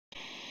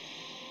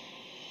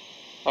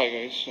Hi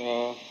guys,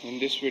 in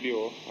this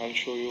video I'll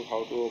show you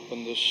how to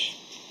open this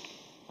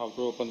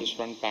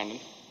front panel,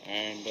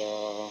 and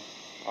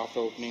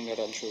after opening that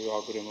I'll show you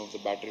how to remove the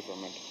battery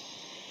from it.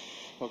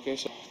 Okay,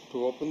 so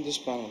to open this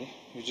panel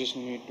you just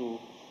need to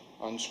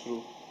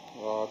unscrew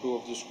two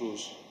of the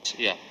screws.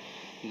 Yeah,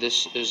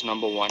 this is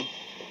number one,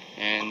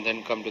 and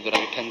then come to the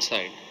right hand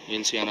side,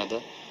 you'll see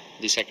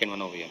the second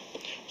one over here.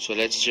 So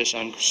let's just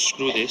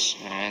unscrew this,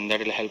 and that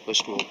will help us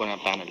to open our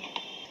panel.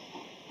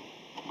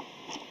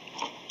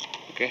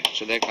 Okay,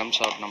 so there comes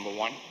out number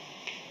one.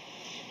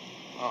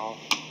 Now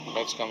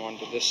let's come on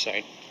to this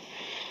side.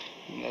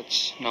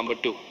 That's number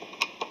two.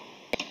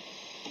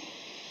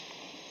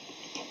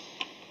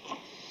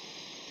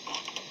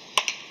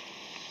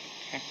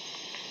 Okay.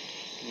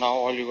 Now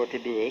all you got to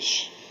do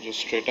is just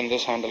straighten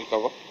this handle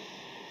cover.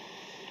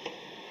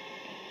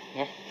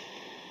 Yeah,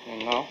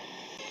 and now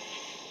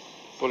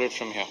pull it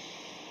from here,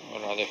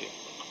 or rather here.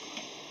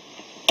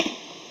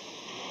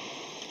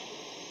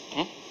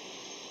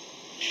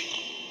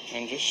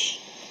 And just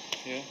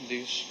here,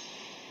 these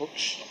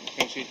hooks, you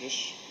can see,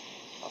 just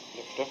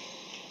uplift it,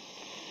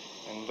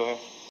 and there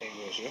it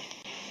goes here.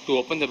 To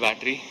open the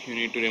battery you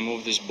need to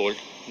remove this bolt.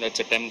 That's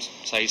a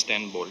size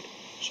 10 bolt,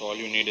 so all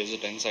you need is a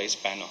 10 size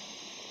spanner.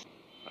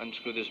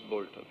 Unscrew this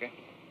bolt. Okay,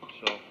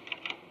 so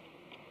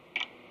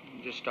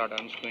just start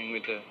unscrewing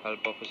with the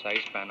help of a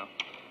size spanner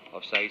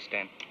of size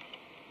 10.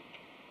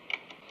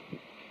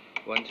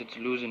 Once it's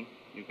loosened,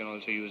 you can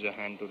also use your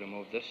hand to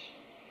remove this.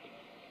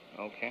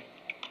 Okay,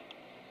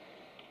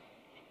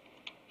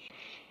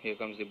 here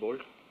comes the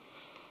bolt,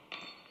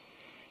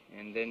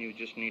 and then you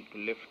just need to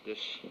lift this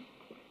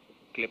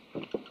clip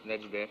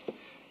that's there.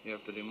 You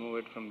have to remove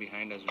it from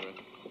behind as well.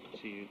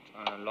 See,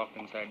 it's locked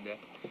inside there,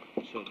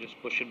 so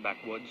just push it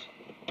backwards,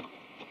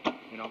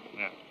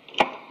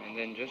 and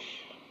then just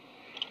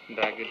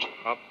drag it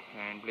up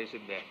and place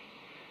it there.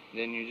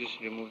 Then you just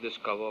remove this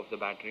cover of the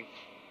battery.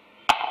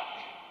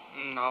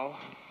 Now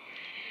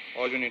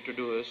all you need to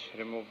do is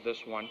remove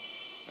this one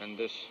and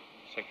this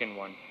second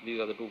one. These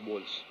are the two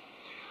bolts.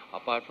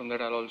 Apart from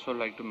that, I'll also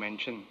like to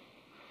mention,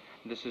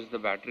 this is the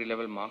battery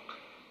level mark.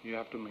 You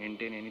have to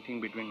maintain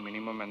anything between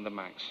minimum and the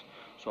max.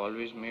 So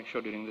always make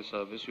sure during the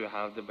service you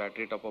have the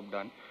battery top up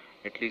done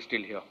at least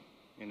till here,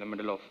 in the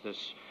middle of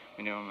this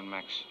minimum and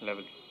max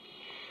level.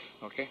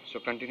 Okay, so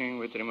continuing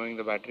with removing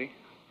the battery.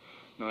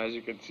 Now as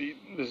you can see,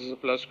 this is a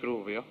plus screw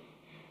over here.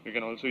 You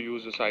can also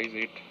use a size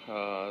 8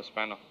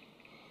 spanner.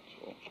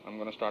 So I'm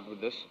going to start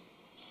with this.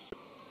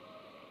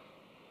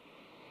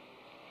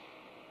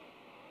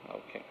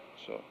 Okay,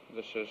 so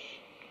this is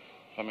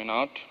coming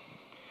out.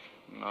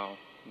 Now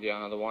the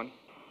another one.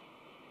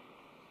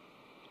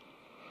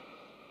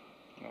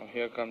 Now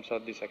here comes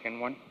out the second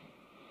one.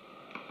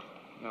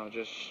 Now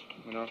just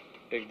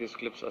take these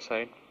clips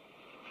aside,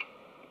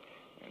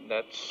 and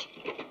that's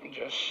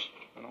just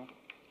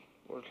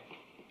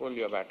pull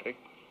your battery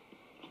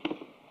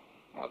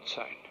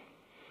outside,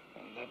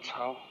 and that's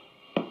how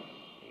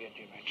you get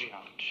your battery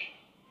out.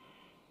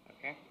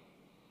 Okay,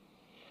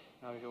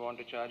 now if you want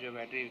to charge your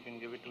battery, you can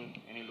give it to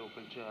any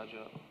local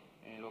charger,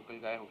 any local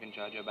guy who can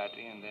charge your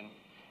battery, and then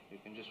you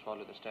can just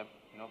follow the step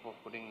for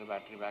putting the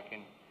battery back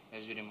in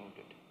as you removed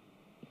it.